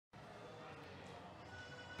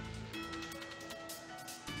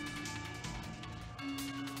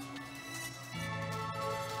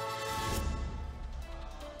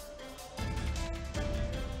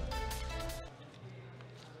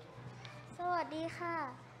วัสดีค่ะ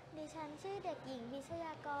ดิฉันชื่อเด็กหญิงชญ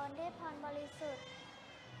ากร เทพพรบริสุทธิ์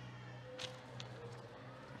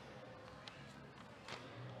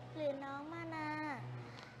หรือน้องมานา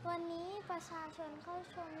วันนี้ประชาชนเข้า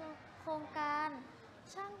ชมโครงการ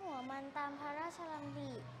ช่างหัวมันตามพระราชดำ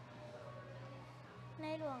ริใน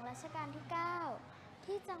หลวงรัชกาลที่ 9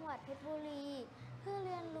 ที่จังหวัดเพชรบุรีเพื่อเ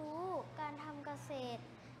รียนรู้การทำเกษตร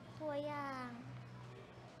ตัวอย่าง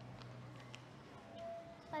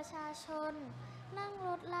ประชาชนนั่งร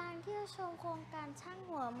ถรางเที่ยวชมโครงการช่าง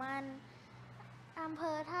หัวมันอำเภ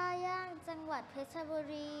อท่าย่างจังหวัดเพชรบุ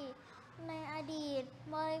รีในอดีต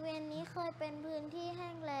บริเวณนี้เคยเป็นพื้นที่แห้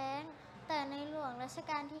งแล้งแต่ในหลวงรัช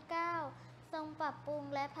กาลที่ 9 ทรงปรับปรุง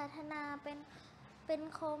และพัฒนาเป็น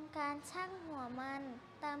โครงการช่างหัวมัน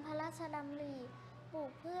ตามพระราชดำริปลู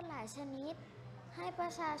กพืชหลายชนิดให้ปร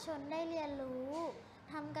ะชาชนได้เรียนรู้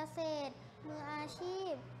ทำเกษตรมืออาชี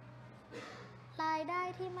พรายได้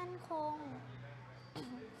ที่มั่นคง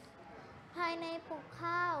ภายในปลูก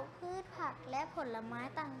ข้าวพืชผักและผลไม้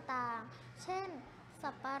ต่างๆเช่น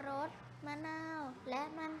สับปะรดมะนาวและ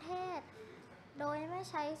มันเทศโดยไม่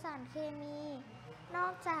ใช้สารเคมีนอ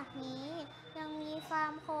กจากนี้ยังมีฟา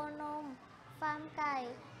ร์มโคนมฟาร์มไก่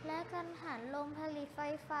และกังหันลมผลิตไฟ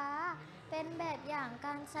ฟ้าเป็นแบบอย่างก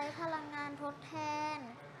ารใช้พลังงานทดแทน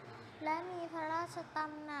และมีพระราชต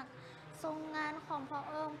ำหนักทรงงานของพระ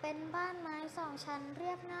องค์เป็นบ้านไม้2 ชั้นเรี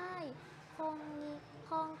ยบง่ายโ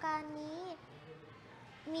ครงการนี้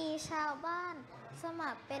มีชาวบ้านสมั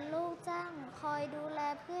ครเป็นลูกจ้างคอยดูแล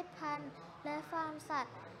พืชพันธุ์และฟาร์มสัต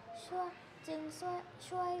ว์จึง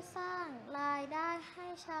ช่วยสร้างรายได้ให้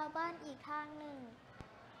ชาวบ้านอีกทางหนึ่ง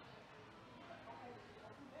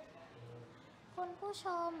คุณผู้ช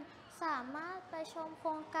มสามารถไปชมโค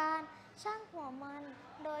รงการช่างหัวมัน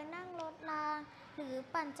โดยนั่งรถรางหรือ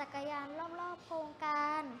ปั่นจักรยานรอบๆโครงกา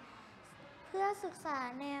รเพื่อศึกษา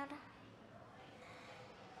แนว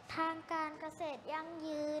ทางการเกษตรยั่ง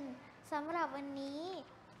ยืนสำหรับวันนี้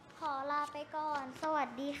ขอลาไปก่อนสวัส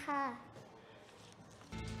ดีค่ะ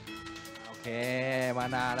โอเคมา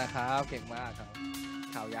นานะครับเก่งมากครับ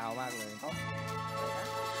ข่าวยาวมากเลย